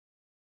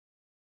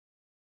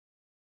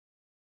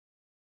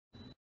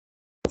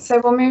So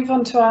we'll move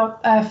on to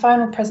our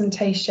final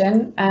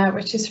presentation,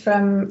 which is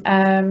from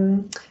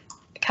Katherine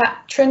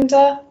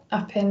Trinder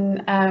up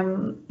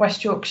in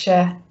West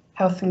Yorkshire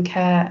Health and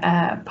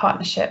Care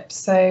Partnership.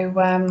 So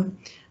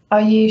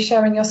are you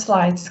sharing your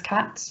slides,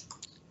 Kat?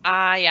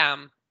 I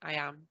am.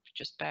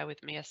 Just bear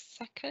with me a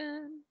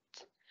second.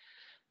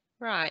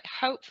 Right,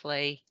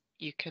 hopefully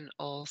you can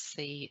all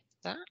see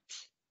that.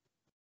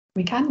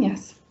 We can,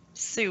 yes.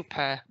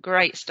 Super,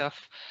 great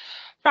stuff.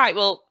 Right,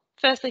 well,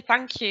 firstly,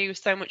 thank you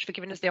so much for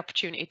giving us the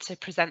opportunity to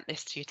present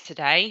this to you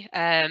today.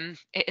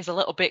 It is a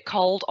little bit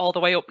cold all the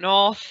way up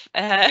north,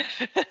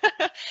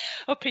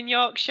 up in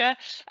Yorkshire.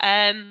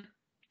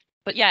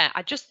 But yeah,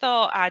 I just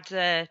thought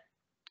I'd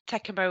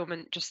take a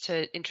moment just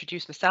to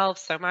introduce myself.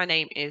 So my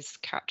name is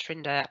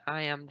Katherine Trinder.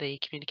 I am the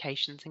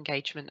Communications,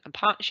 Engagement and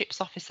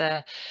Partnerships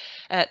Officer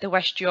at the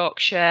West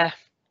Yorkshire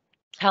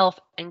Health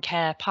and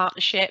Care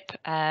Partnership.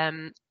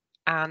 And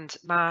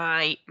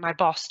my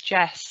boss,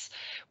 Jess,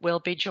 will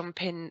be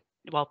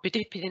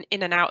dipping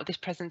in and out of this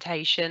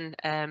presentation.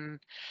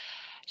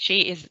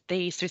 She is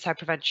the Suicide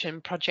Prevention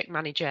Project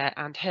Manager,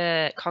 and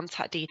her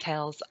contact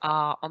details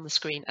are on the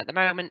screen at the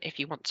moment if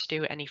you want to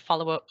do any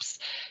follow-ups.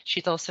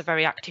 She's also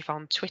very active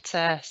on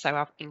Twitter, so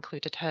I've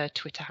included her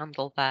Twitter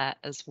handle there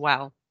as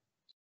well.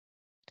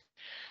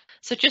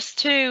 So just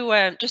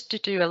to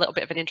do a little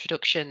bit of an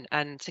introduction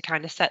and to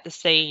kind of set the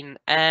scene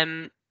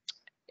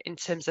in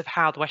terms of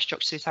how the West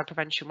Yorkshire Suicide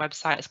Prevention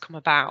website has come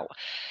about.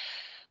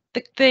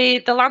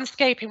 The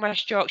landscape in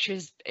West Yorkshire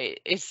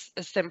is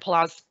as simple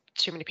as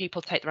too many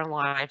people take their own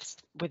lives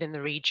within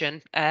the region.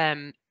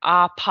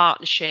 Our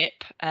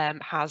partnership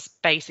has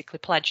basically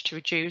pledged to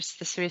reduce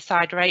the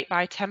suicide rate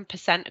by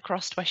 10%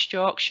 across West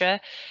Yorkshire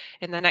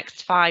in the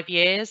next 5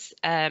 years.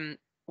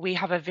 We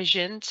have a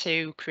vision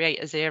to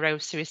create a zero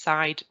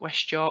suicide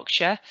West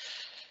Yorkshire.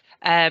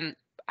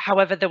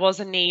 However, there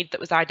was a need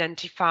that was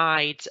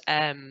identified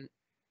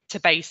to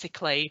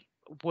basically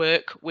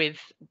work with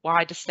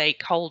wider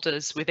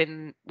stakeholders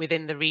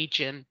within the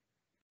region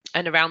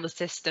and around the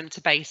system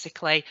to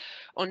basically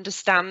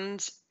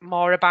understand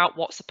more about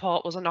what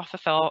support was on offer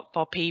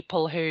for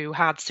people who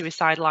had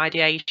suicidal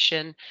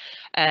ideation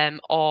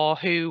or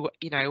who,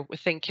 you know, were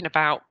thinking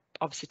about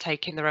obviously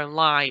taking their own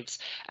lives.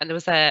 And there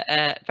was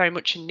a very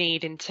much a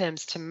need in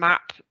terms to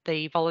map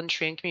the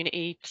voluntary and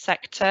community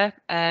sector,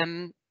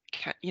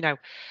 you know,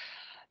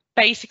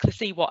 basically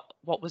see what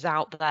was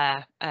out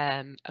there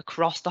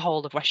across the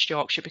whole of West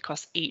Yorkshire,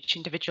 because each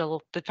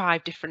individual, the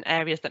 5 different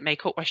areas that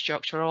make up West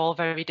Yorkshire, are all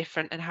very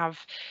different and have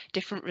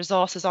different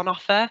resources on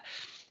offer.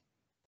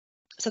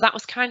 So that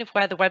was kind of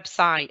where the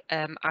website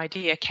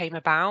idea came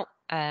about,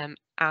 and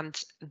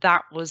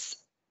that was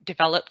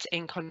developed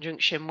in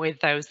conjunction with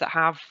those that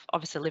have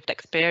obviously lived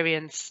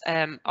experience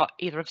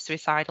either of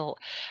suicidal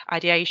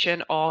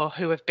ideation or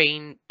who have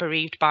been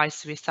bereaved by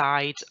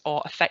suicide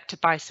or affected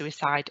by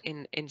suicide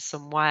in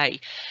some way.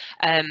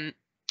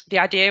 The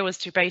idea was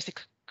to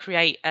basically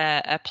create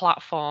a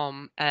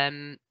platform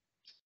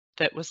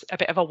that was a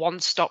bit of a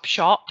one-stop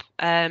shop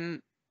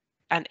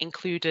and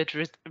included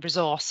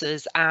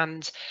resources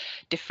and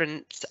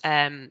different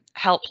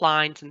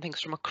helplines and things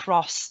from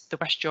across the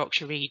West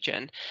Yorkshire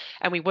region.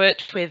 And we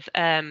worked with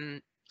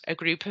a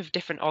group of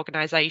different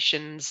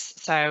organisations,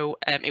 so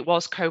it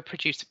was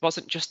co-produced. It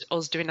wasn't just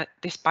us doing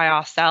this by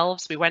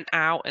ourselves. We went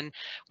out and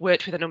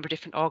worked with a number of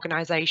different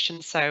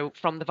organisations, so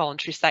from the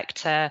voluntary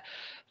sector,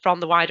 from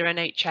the wider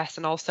NHS,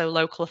 and also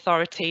local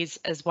authorities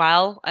as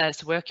well,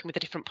 so working with the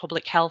different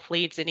public health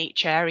leads in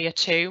each area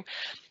too.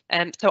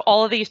 So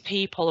all of these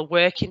people are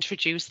working to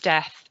reduce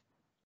death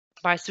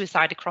by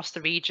suicide across the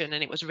region,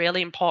 and it was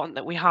really important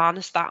that we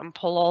harness that and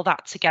pull all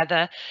that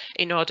together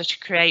in order to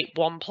create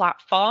one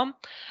platform.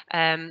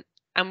 And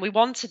we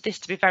wanted this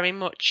to be very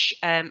much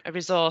a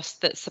resource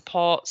that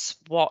supports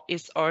what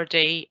is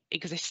already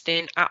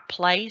existing at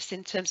place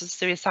in terms of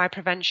suicide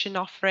prevention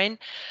offering,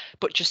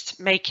 but just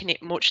making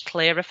it much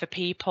clearer for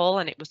people,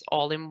 and it was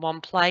all in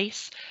one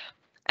place.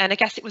 And I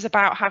guess it was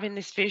about having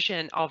this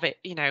vision of it,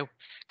 you know,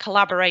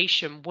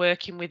 collaboration,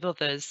 working with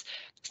others,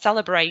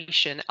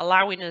 celebration,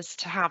 allowing us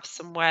to have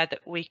somewhere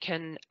that we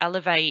can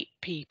elevate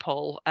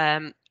people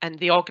and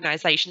the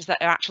organisations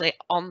that are actually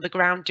on the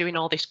ground doing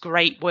all this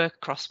great work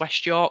across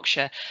West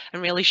Yorkshire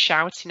and really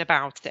shouting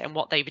about it and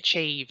what they've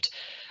achieved.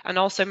 And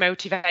also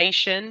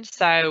motivation.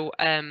 So,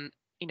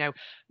 you know,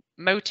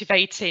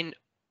 motivating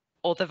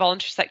other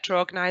voluntary sector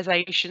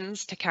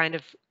organisations to kind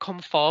of come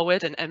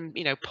forward and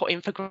you know, put in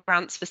for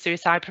grants for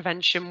suicide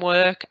prevention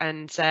work,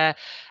 and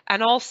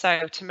also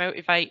to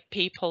motivate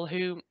people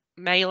who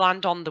may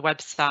land on the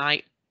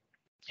website,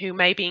 who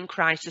may be in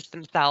crisis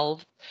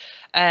themselves,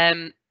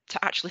 to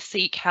actually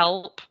seek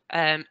help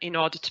in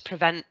order to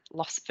prevent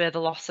further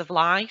loss of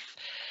life.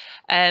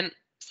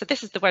 So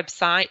this is the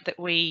website that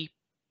we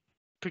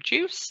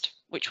produced,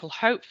 which will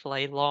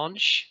hopefully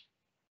launch.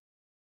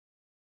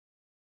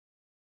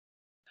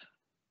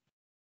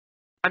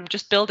 I'm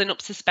just building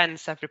up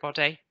suspense,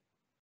 everybody.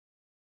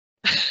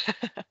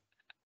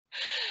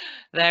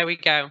 There we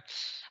go.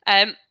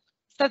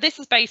 So this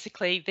is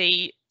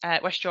basically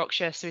West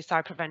Yorkshire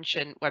Suicide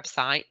Prevention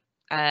website.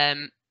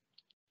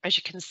 As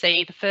you can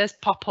see, the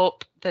first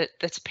pop-up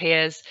that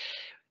appears,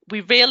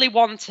 we really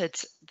wanted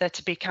there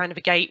to be kind of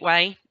a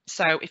gateway.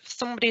 So if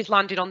somebody's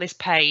landed on this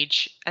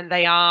page and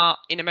they are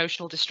in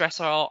emotional distress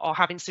or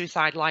having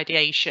suicidal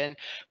ideation,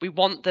 we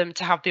want them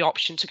to have the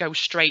option to go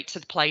straight to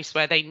the place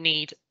where they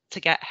need to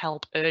get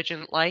help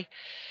urgently.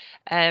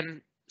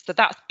 So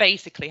that's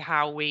basically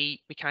how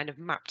we kind of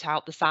mapped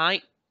out the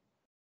site.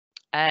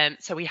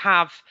 So we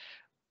have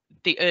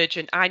the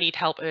urgent I need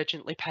help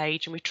urgently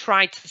page, and we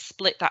tried to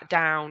split that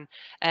down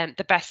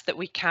the best that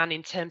we can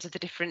in terms of the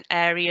different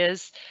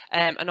areas,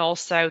 and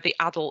also the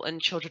adult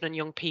and children and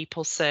young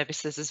people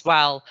services as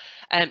well,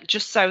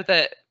 just so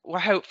that we're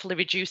hopefully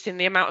reducing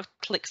the amount of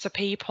clicks for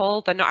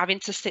people. They're not having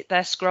to sit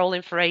there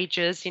scrolling for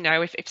ages. You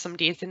know, if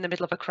somebody is in the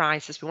middle of a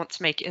crisis, we want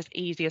to make it as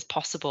easy as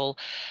possible,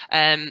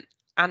 and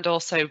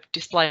also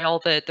display all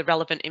the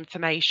relevant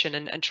information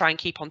and try and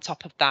keep on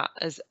top of that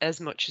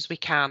as much as we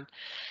can.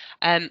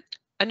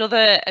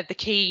 Another of the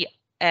key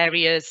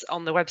areas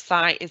on the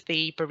website is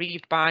the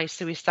Bereaved by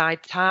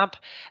Suicide tab.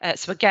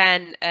 So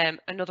again,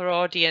 another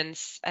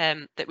audience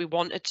that we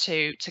wanted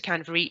to kind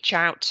of reach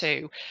out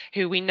to,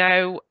 who we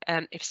know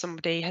if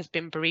somebody has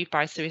been bereaved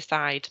by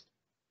suicide,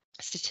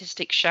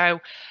 statistics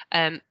show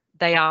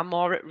they are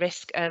more at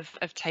risk of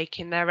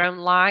taking their own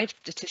lives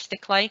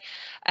statistically.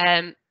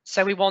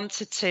 So we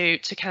wanted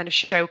to kind of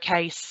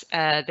showcase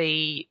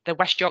the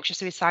West Yorkshire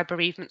Suicide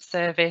Bereavement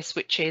Service,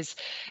 which is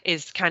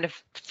kind of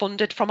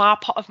funded from our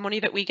pot of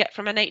money that we get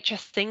from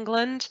NHS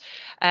England,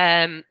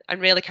 and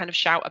really kind of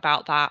shout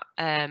about that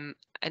and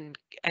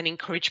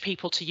encourage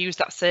people to use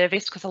that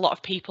service, because a lot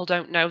of people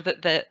don't know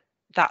that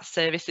that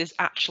service is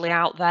actually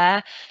out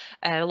there.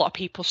 A lot of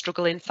people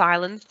struggle in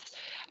silence.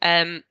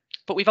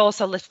 But we've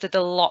also listed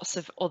lots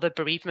of other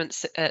bereavement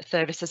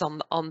services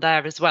on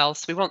there as well.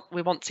 So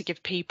we want to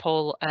give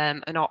people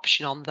an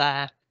option on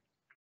there.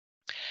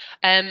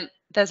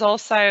 There's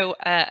also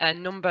a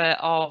number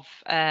of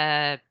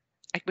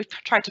we've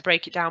tried to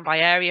break it down by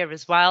area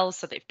as well,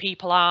 so that if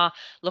people are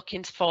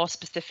looking for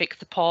specific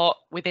support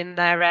within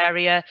their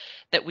area,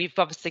 that we've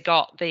obviously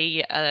got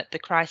the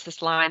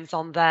crisis lines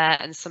on there,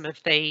 and some of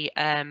the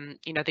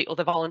you know, the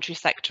other voluntary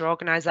sector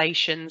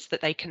organisations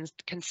that they can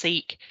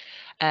seek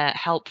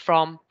help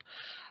from,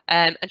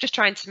 and just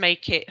trying to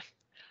make it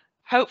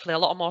hopefully a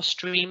lot more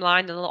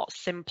streamlined and a lot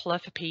simpler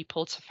for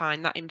people to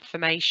find that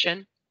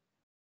information.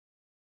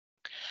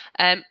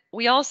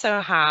 We also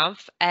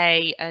have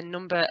a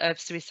number of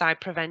suicide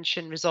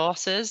prevention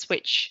resources,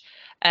 which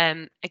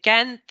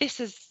again,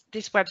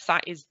 this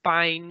website is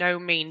by no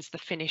means the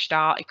finished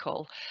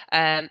article,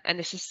 and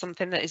this is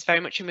something that is very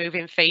much a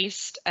moving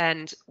feast,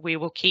 and we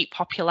will keep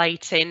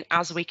populating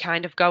as we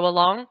kind of go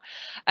along.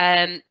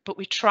 But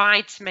we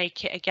tried to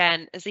make it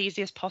again as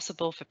easy as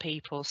possible for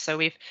people. So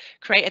we've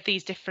created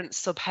these different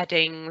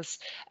subheadings.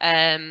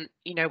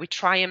 You know, we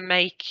try and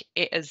make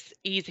it as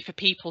easy for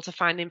people to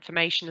find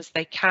information as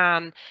they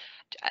can.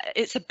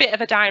 It's a bit of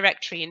a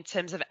directory in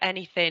terms of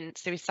anything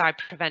suicide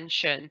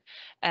prevention,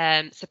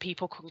 so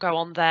people can go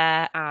on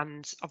there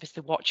and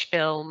obviously watch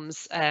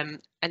films, and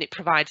it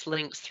provides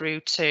links through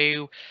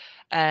to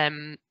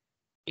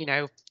you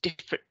know,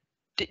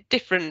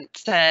 different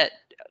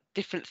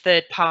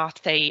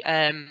third-party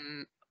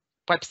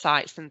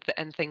websites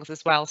and things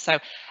as well. So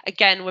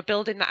again, we're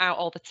building that out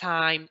all the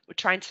time. We're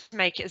trying to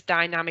make it as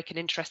dynamic and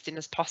interesting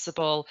as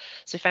possible.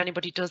 So if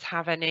anybody does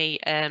have any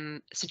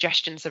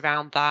suggestions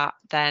around that,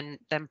 then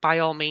by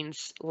all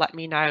means let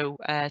me know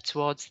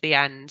towards the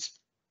end.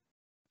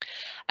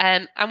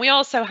 And we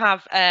also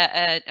have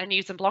a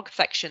news and blog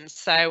section.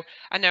 So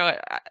I know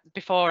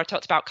before I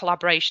talked about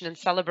collaboration and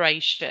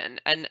celebration,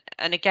 and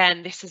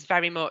again, this is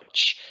very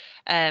much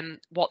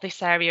what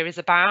this area is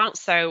about.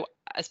 So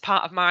as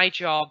part of my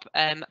job,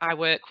 I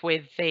work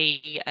with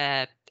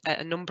a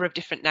number of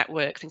different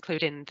networks,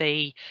 including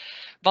the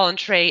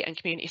voluntary and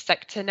community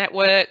sector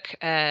network.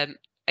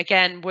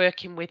 Again,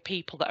 working with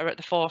people that are at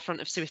the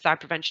forefront of suicide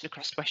prevention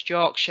across West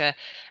Yorkshire,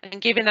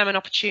 and giving them an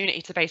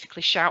opportunity to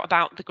basically shout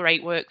about the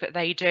great work that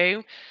they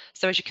do.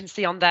 So as you can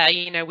see on there,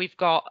 you know, we've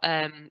got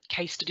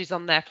case studies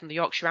on there from the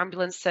Yorkshire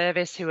Ambulance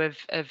Service, who have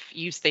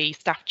used the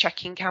staff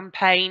checking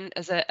campaign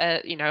as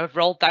you know, have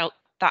rolled that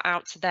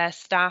out to their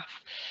staff,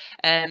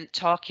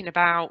 talking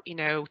about, you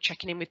know,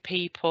 checking in with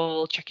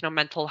people, checking on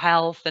mental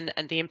health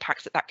and the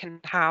impacts that can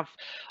have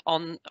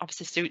on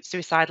obviously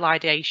suicidal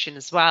ideation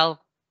as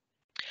well.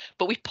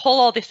 But we pull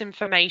all this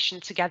information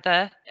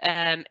together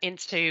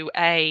into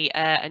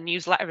a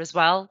newsletter as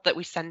well that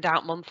we send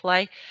out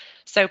monthly,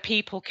 so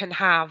people can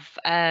have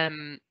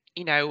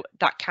you know,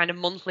 that kind of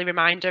monthly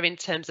reminder in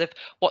terms of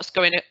what's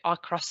going on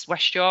across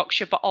West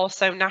Yorkshire, but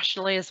also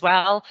nationally as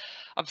well.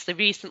 Obviously,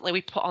 recently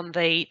we put on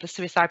the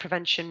Suicide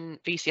Prevention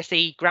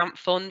VCSE grant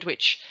fund,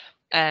 which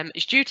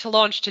is due to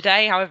launch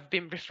today. However, I've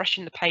been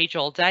refreshing the page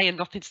all day and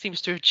nothing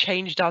seems to have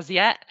changed as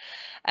yet.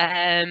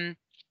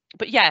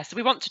 But yeah, so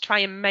we want to try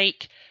and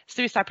make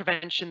suicide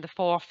prevention the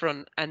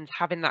forefront and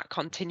having that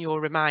continual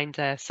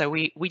reminder. So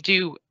we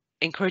do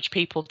encourage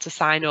people to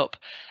sign up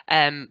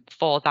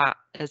for that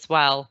as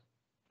well.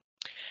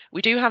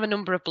 We do have a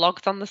number of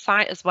blogs on the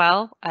site as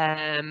well,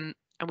 and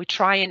we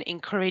try and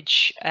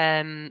encourage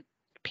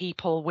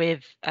people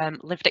with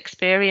lived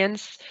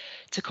experience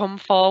to come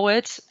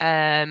forward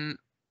and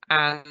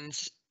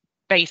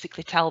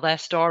basically tell their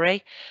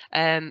story,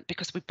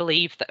 because we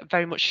believe that,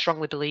 very much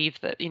strongly believe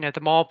that, you know, the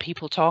more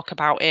people talk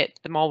about it,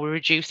 the more we're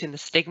reducing the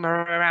stigma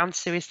around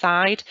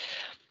suicide.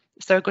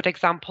 So a good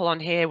example on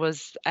here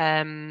was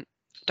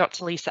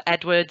Dr. Lisa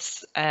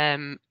Edwards,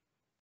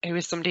 who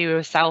is somebody who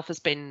herself has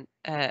been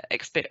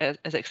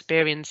has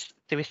experienced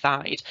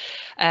suicide,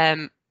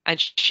 and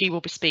she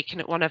will be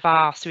speaking at one of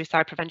our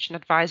Suicide Prevention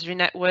Advisory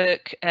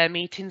Network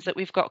meetings that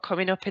we've got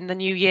coming up in the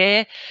new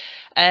year.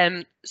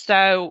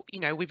 So, you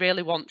know, we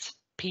really want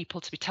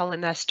people to be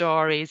telling their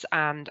stories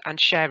and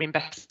sharing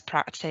best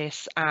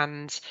practice,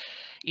 and,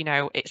 you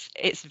know,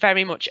 it's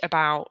very much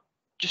about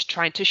just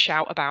trying to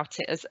shout about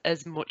it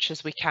as much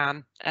as we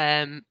can,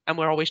 and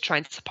we're always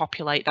trying to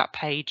populate that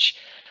page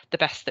the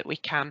best that we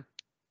can.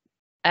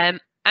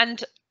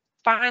 And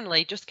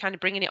finally, just kind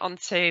of bringing it on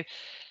to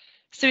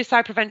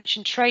suicide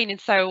prevention training.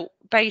 So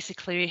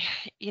basically,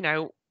 you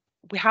know,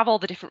 we have all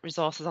the different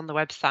resources on the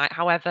website.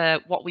 However,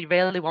 what we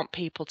really want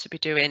people to be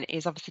doing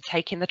is obviously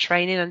taking the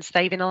training and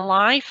saving a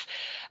life.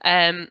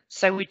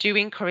 So we do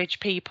encourage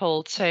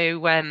people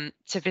to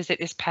visit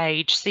this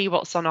page, see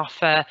what's on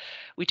offer.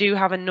 We do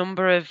have a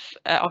number of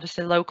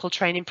obviously local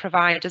training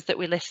providers that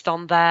we list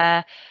on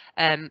there,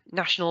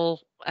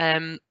 national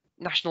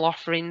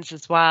offerings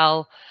as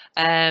well.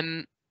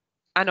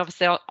 And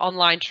obviously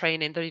online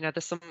training, you know,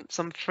 there's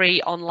some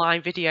free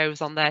online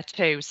videos on there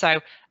too. So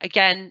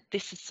again,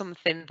 this is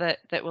something that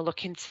we're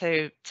looking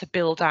to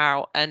build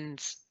out and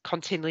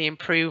continually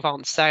improve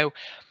on. So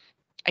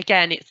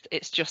again,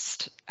 it's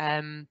just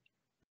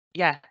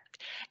yeah,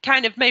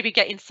 kind of maybe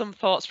getting some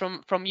thoughts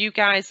from you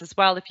guys as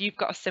well. If you've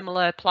got a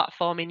similar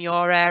platform in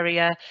your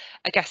area,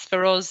 I guess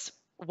for us,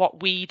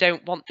 what we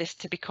don't want this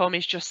to become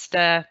is just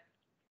a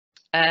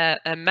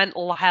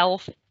mental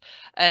health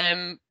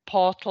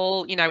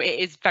portal. You know, it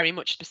is very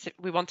much specific.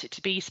 We want it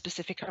to be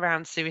specific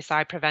around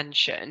suicide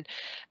prevention,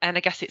 and I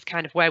guess it's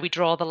kind of where we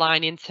draw the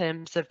line in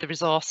terms of the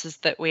resources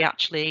that we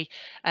actually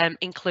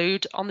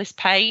include on this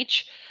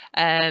page,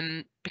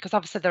 because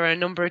obviously there are a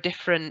number of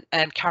different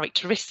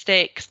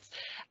characteristics,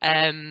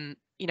 you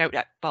know,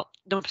 well,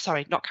 no,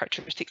 sorry, not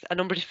characteristics, a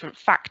number of different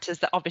factors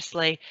that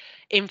obviously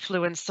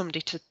influence somebody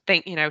to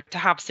think, you know, to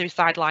have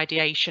suicidal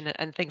ideation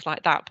and things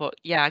like that. But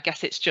yeah, I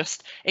guess it's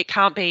just, it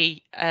can't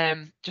be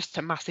just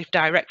a massive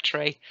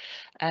directory.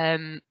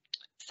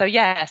 So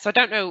yeah, so I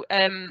don't know,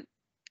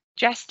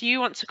 Jess, do you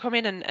want to come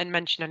in and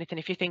mention anything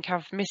if you think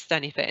I've missed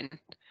anything?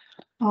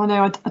 Oh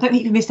no, I don't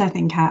think you've missed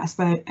anything, Kat. I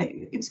suppose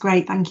it was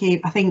great, thank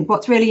you. I think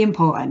what's really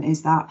important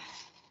is that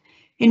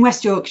in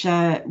West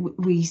Yorkshire,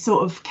 we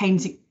sort of came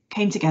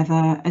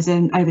together as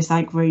an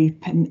oversight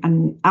group,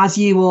 and as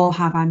you all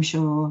have, I'm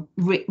sure,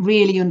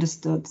 really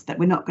understood that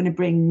we're not going to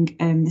bring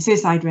the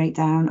suicide rate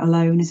down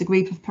alone as a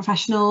group of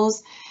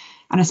professionals.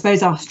 And I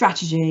suppose our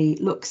strategy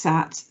looks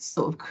at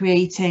sort of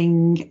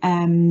creating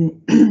a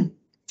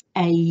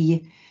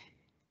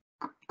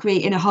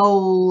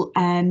whole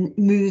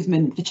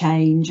movement for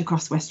change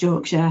across West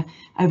Yorkshire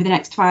over the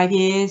next 5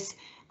 years.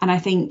 And I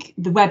think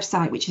the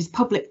website, which is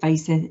public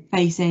facing,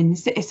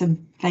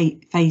 citizen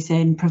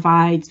facing,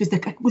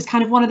 was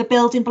kind of one of the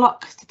building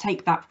blocks to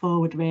take that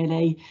forward,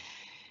 really.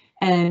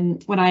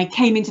 When I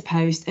came into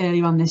post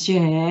earlier on this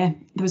year,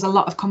 there was a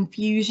lot of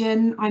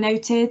confusion, I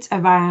noted,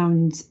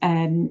 around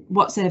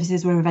what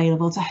services were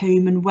available to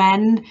whom and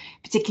when,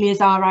 particularly as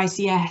our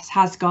ICS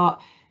has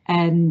got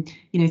you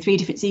know, 3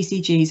 different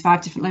CCGs,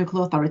 5 different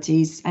local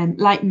authorities, and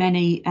like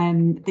many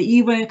that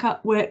you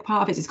work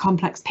part of, it's a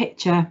complex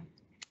picture.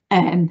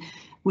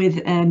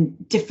 With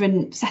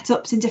different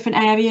setups in different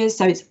areas,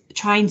 so it's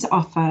trying to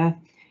offer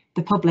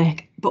the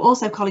public, but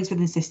also colleagues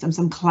within the system,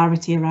 some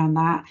clarity around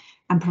that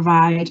and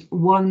provide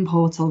one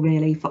portal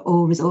really for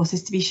all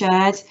resources to be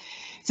shared.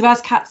 So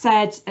as Kat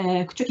said,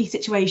 a tricky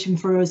situation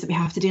for us that we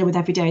have to deal with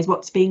every day is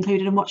what to be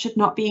included and what should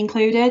not be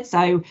included.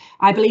 So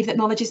I believe that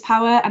knowledge is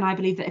power, and I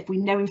believe that if we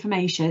know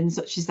information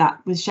such as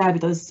that was shared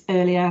with us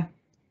earlier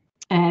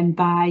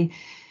by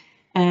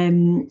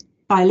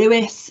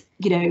Lewis,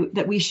 you know,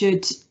 that we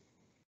should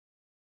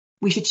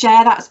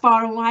share that as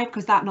far and wide,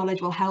 because that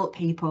knowledge will help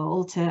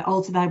people to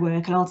alter their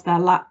work and alter their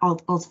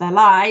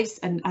lives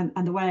and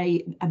the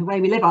way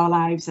we live our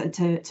lives,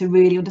 to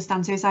really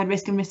understand suicide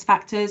risk and risk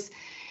factors.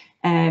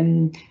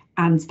 And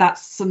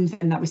that's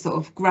something that we're sort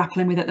of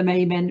grappling with at the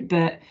moment.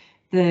 But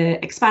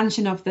the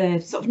expansion of the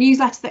sort of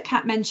newsletter that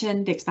Kat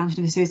mentioned, the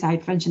expansion of the Suicide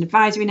Prevention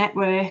Advisory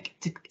Network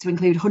to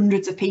include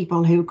hundreds of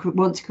people who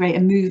want to create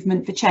a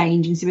movement for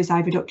change in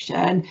suicide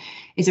reduction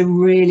is a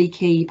really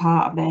key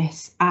part of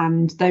this.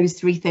 And those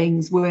 3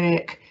 things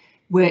work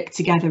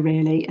together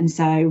really. And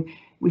so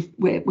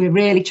we're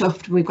really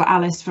chuffed. We've got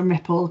Alice from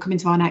Ripple coming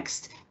to our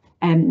next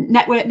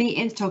network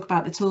meeting to talk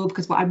about the tool,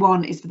 because what I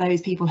want is for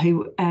those people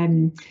who,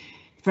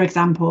 for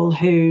example,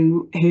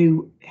 who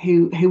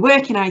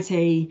work in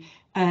IT,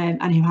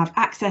 and who have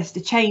access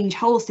to change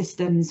whole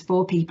systems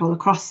for people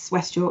across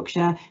West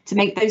Yorkshire to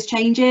make those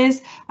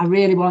changes. I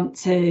really want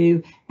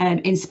to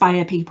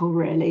inspire people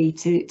really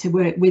to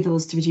work with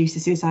us to reduce the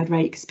suicide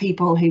rate, because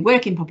people who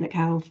work in public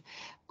health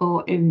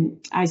or in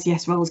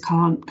ICS roles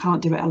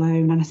can't do it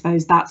alone, and I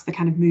suppose that's the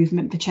kind of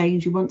movement for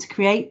change we want to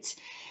create.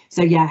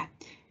 So yeah,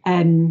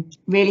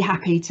 really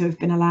happy to have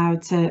been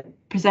allowed to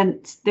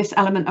present this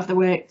element of the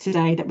work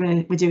today that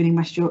we're doing in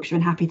West Yorkshire,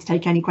 and happy to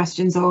take any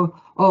questions or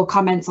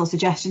comments or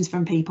suggestions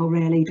from people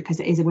really, because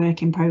it is a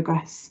work in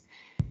progress.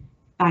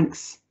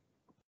 Thanks.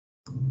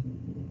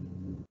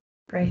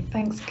 Great,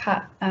 thanks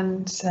Kat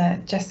and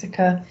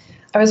Jessica.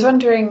 I was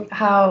wondering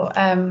how,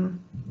 I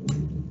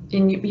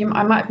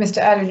might have missed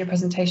it earlier in your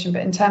presentation,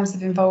 but in terms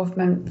of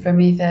involvement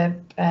from either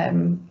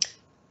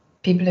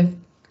people who've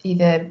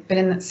either been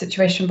in that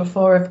situation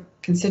before of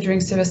considering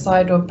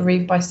suicide or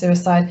bereaved by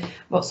suicide,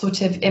 what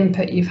sort of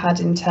input you've had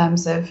in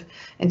terms of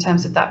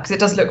that, because it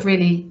does look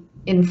really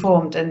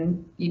informed,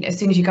 and as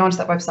soon as you go onto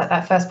that website,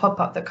 that first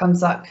pop-up that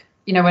comes up,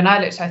 when I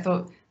looked, I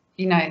thought,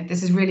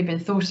 this has really been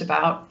thought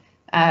about,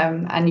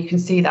 and you can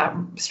see that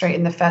straight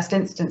in the first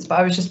instance. But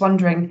I was just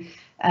wondering,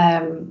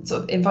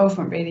 sort of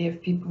involvement really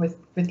of people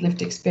with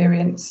lived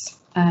experience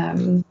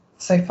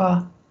so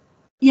far.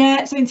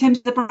 Yeah, so in terms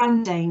of the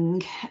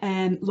branding,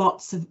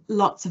 lots of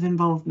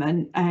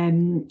involvement.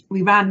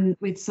 We ran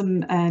with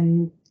some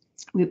in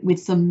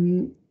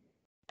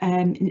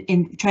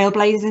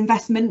Trailblazers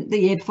investment the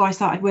year before I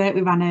started work.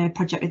 We ran a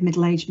project with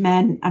middle-aged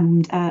men,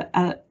 and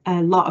a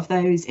lot of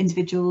those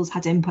individuals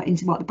had input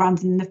into what the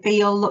branding and the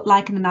feel looked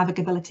like, and the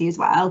navigability as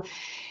well.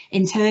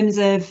 In terms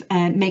of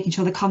making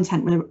sure the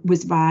content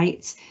was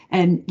right,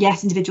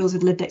 yes, individuals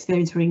with lived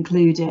experience were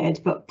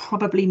included, but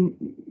probably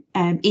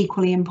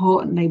equally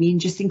importantly, we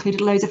just included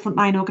loads of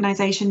frontline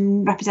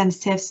organisation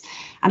representatives,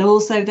 and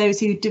also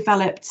those who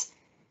developed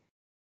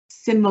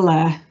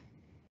similar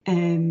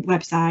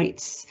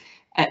websites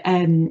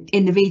in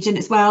the region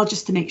as well,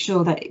 just to make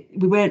sure that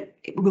we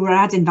were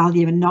adding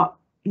value and not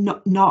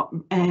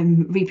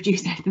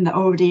reproducing anything that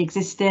already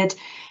existed.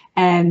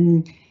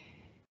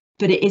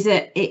 But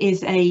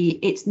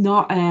it's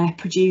not a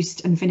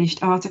produced and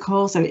finished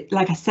article. So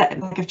like I've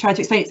tried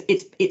to explain,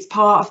 it's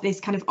part of this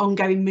kind of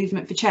ongoing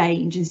movement for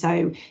change, and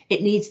so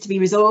it needs to be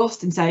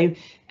resourced. And so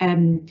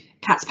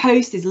Kat's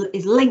post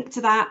is linked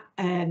to that,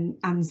 and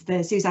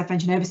the Suicide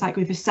Prevention Oversight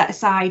Group has set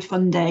aside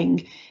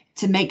funding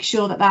to make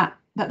sure that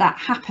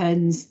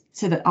happens,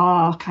 so that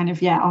our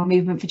our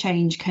movement for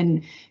change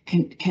can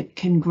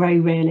grow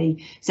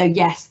really. So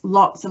yes,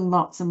 lots and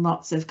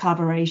lots of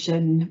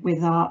collaboration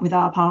with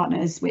our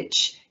partners,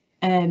 which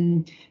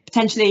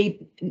potentially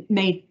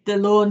made the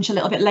launch a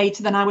little bit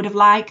later than I would have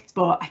liked,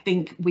 but I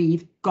think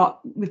we've got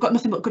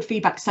nothing but good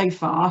feedback so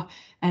far.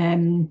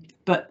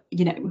 But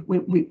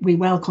we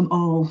welcome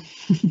all.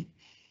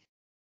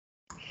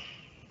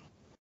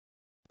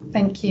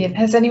 Thank you.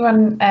 Has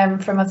anyone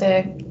from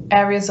other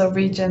areas or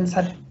regions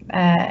had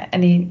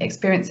any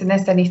experience in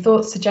this? Any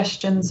thoughts,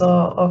 suggestions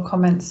or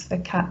comments for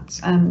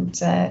Kat and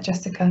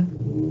Jessica?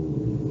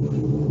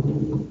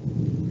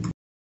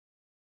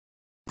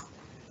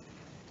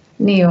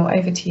 Neil,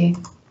 over to you.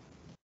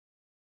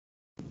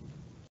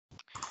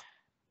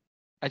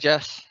 Hi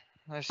Jess,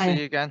 nice to see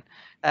you again.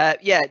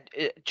 Yeah,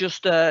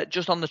 just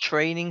on the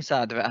training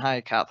side of it.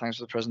 Hi Kat, thanks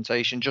for the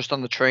presentation. Just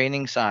on the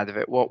training side of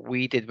it, what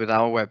we did with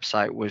our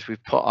website was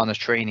we've put on a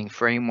training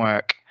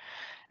framework.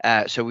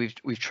 So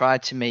we've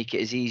tried to make it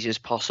as easy as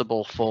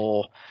possible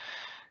for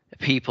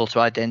people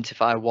to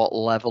identify what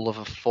level of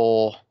a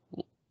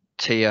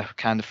 4-tier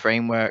kind of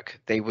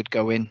framework they would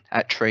go in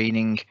at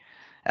training.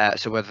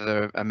 So whether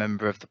they're a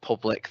member of the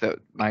public that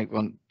might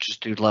want to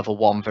just do level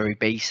 1 very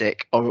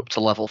basic, or up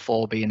to level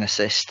 4 being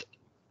assist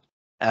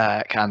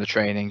kind of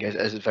training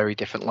as very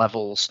different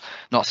levels.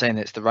 Not saying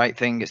it's the right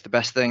thing, it's the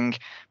best thing,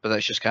 but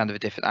that's just kind of a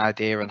different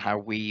idea on how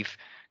we've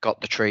got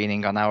the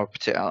training on our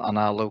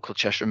local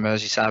Cheshire and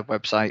Merseyside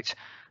website.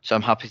 So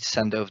I'm happy to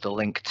send over the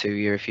link to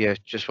you if you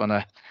just want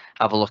to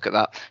have a look at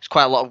that. It's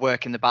quite a lot of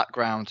work in the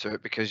background to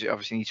it, because you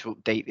obviously need to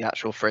update the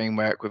actual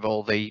framework with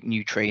all the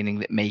new training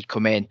that may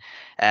come in.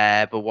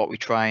 But what we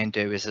try and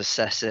do is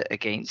assess it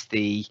against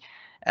the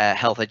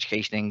Health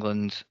Education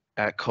England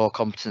core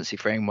competency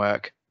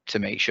framework, to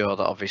make sure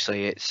that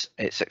obviously it's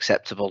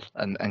acceptable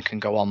and can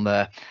go on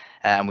there.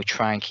 And we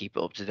try and keep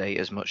it up to date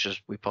as much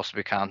as we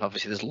possibly can.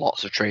 Obviously there's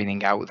lots of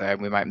training out there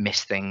and we might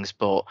miss things,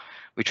 but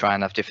we try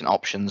and have different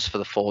options for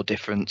the 4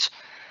 different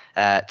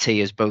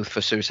tiers, both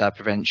for suicide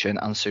prevention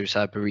and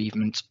suicide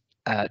bereavement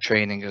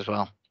training as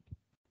well.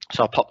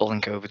 So I'll pop the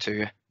link over to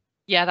you.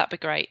 Yeah, that'd be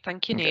great.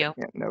 Thank you, Neil.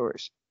 Yeah, no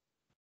worries.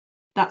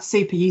 That's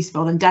super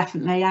useful, and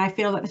definitely I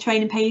feel that the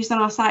training pages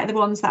on our site are the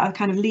ones that are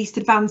kind of least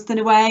advanced in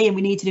a way, and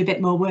we need to do a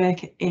bit more work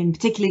in,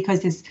 particularly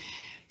because there's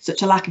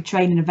such a lack of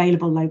training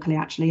available locally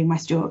actually in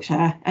West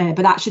Yorkshire, but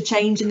that should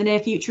change in the near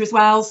future as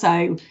well.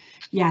 So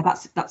yeah,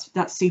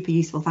 that's super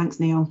useful. Thanks,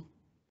 Neil.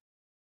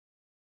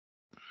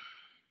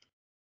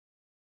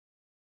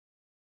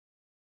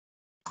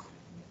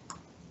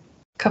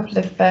 couple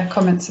of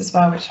comments as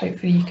well, which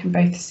hopefully you can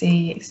both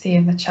see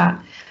in the chat.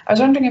 I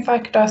was wondering if I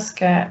could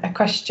ask a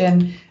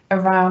question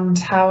around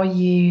how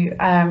you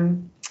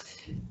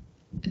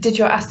did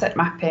your asset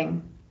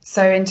mapping.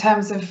 So in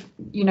terms of,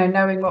 you know,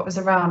 knowing what was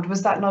around,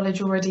 was that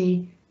knowledge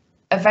already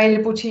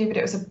available to you, but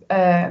it was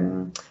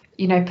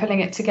you know, pulling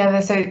it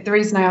together? So the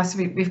reason I asked,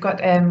 we've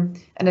got an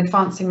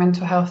Advancing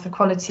Mental Health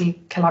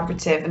Equality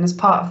Collaborative, and as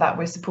part of that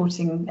we're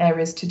supporting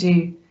areas to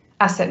do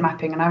asset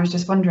mapping, and I was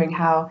just wondering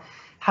how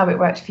it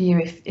worked for you,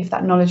 if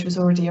that knowledge was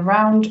already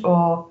around,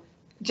 or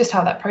just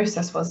how that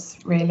process was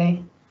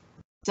really.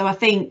 So I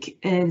think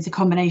there's a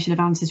combination of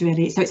answers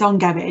really. So it's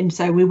ongoing.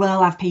 So we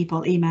will have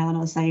people emailing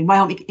us saying, why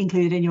aren't we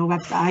included in your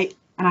website?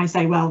 And I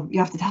say, well, you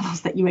have to tell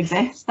us that you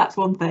exist. That's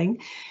one thing.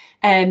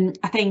 I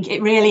think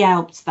it really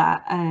helps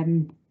that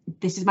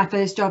this is my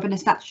first job in a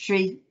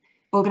statutory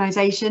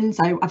organisation.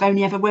 So I've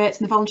only ever worked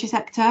in the voluntary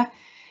sector.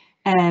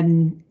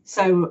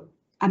 So,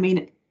 I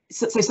mean,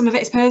 so some of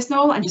it is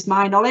personal and just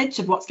my knowledge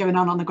of what's going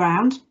on the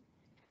ground.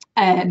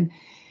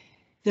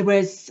 There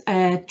was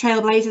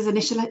Trailblazers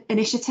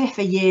initiative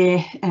a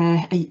year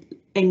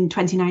in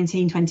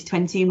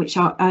 2019-2020, in which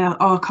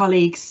our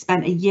colleagues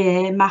spent a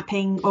year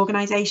mapping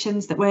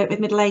organisations that work with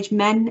middle-aged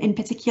men in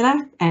particular,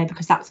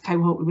 because that was a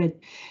cohort we were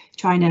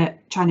trying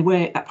to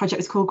work. That project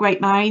was called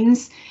Great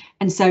Minds,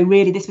 and so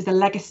really this was a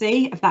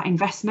legacy of that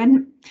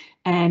investment.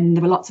 And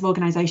there were lots of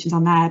organisations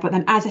on there, but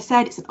then, as I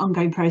said, it's an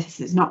ongoing process.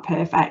 It's not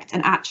perfect,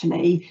 and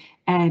actually,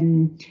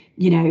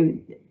 you know,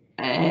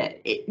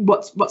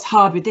 what's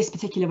hard with this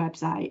particular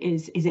website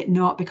is it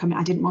not becoming,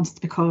 I didn't want it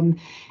to become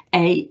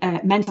a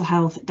mental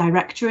health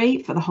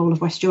directory for the whole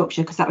of West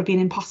Yorkshire, because that would be an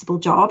impossible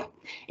job.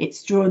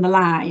 It's drawing the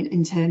line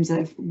in terms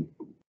of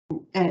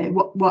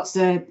what's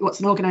an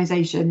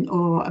organisation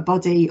or a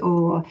body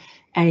or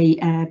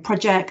a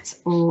project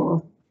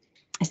or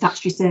a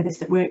statutory service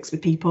that works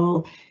with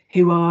people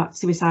who are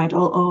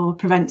suicidal or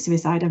prevent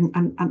suicide,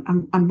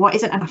 and what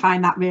isn't. And I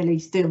find that really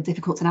still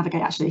difficult to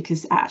navigate, actually,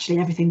 because actually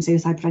everything's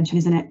suicide prevention,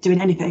 isn't it? Doing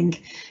anything,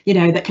 you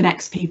know, that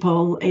connects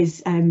people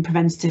is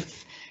preventative.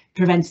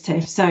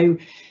 So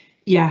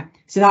yeah,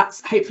 so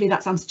that's, hopefully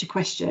that's answered your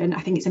question. I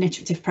think it's an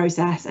iterative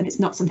process, and it's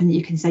not something that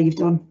you can say you've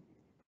done.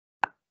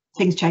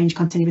 Things change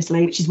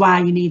continuously, which is why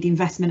you need the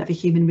investment of a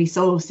human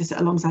resource to sit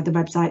alongside the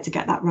website to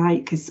get that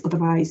right, because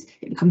otherwise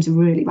it becomes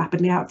really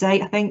rapidly out of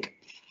date, I think.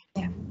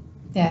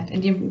 Yeah,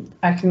 and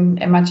I can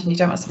imagine you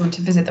don't want someone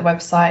to visit the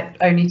website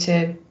only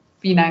to,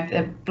 you know,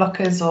 the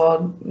blockers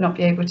or not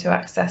be able to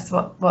access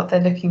what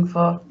they're looking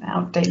for,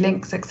 outdate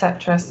links,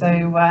 etc. So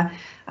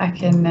I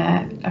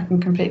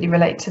can completely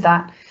relate to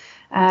that.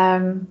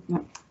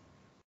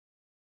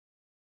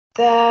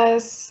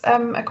 There's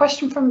a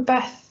question from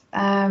Beth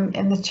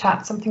in the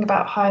chat, something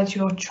about hide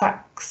your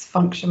tracks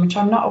function, which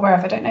I'm not aware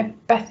of. I don't know,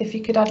 Beth, if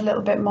you could add a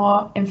little bit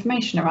more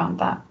information around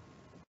that.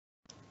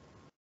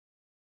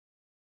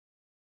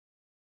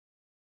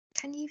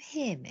 Can you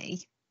hear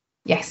me?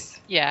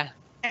 Yes. Yeah.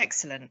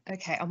 Excellent.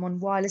 Okay, I'm on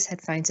wireless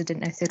headphones. I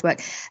didn't know if they'd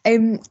work.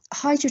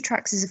 Hide your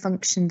tracks is a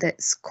function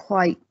that's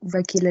quite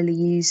regularly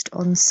used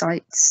on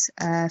sites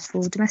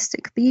for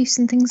domestic abuse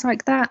and things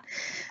like that.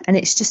 And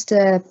it's just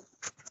a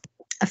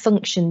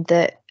function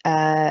that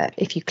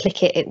if you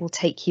click it, it will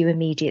take you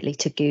immediately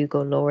to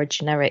Google or a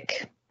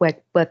generic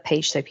web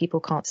page, so people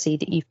can't see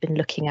that you've been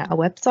looking at a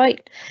website.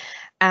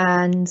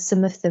 And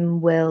some of them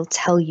will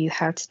tell you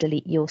how to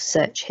delete your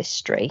search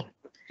history.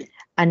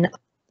 And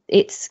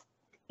it's,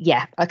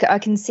 yeah, I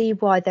can see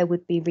why there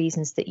would be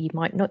reasons that you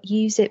might not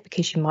use it,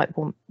 because you might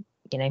want,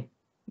 you know,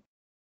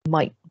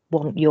 might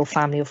want your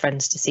family or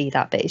friends to see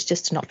that, but it's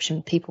just an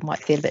option. People might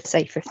feel a bit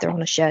safer if they're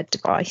on a shared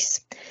device.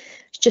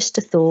 It's just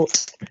a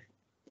thought.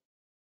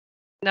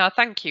 No,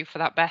 thank you for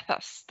that, Beth.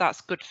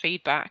 That's good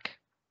feedback.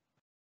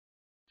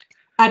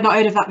 I'd not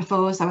heard of that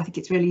before, so I think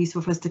it's really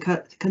useful for us to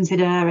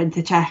consider and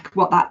to check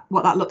what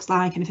that looks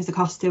like and if there's a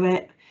cost to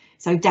it.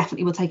 So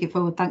definitely we'll take it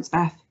forward. Thanks,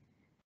 Beth.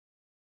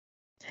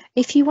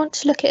 If you want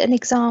to look at an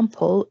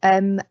example,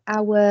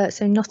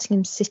 so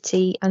Nottingham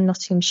City and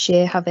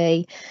Nottinghamshire have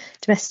a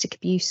domestic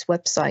abuse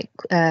website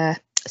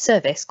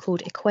service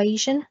called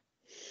Equation,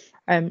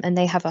 and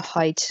they have a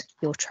hide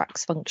your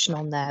tracks function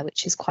on there,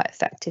 which is quite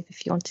effective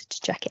if you wanted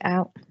to check it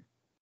out.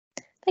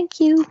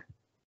 Thank you.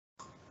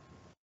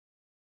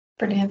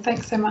 Brilliant,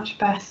 thanks so much,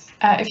 Beth.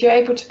 If you're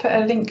able to put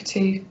a link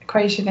to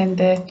Equation in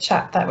the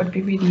chat, that would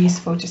be really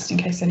useful, just in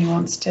case anyone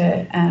wants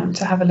to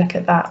have a look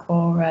at that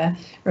or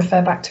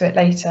refer back to it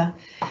later.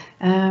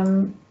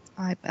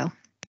 I will.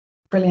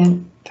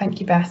 Brilliant, thank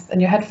you, Beth. And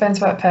your headphones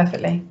work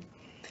perfectly.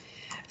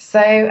 So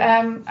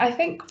I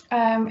think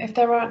if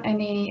there aren't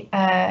any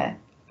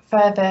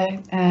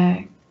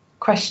further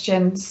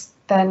questions,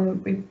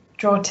 then we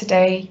draw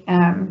today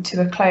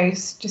to a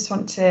close. Just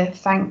want to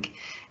thank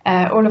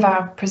all of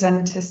our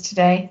presenters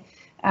today.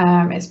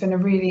 It's been a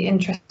really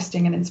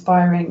interesting and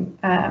inspiring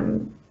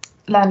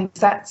learning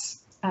sets,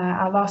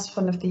 our last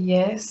one of the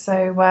year.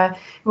 So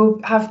we'll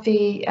have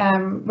the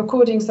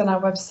recordings on our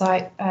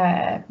website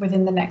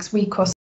within the next week or so.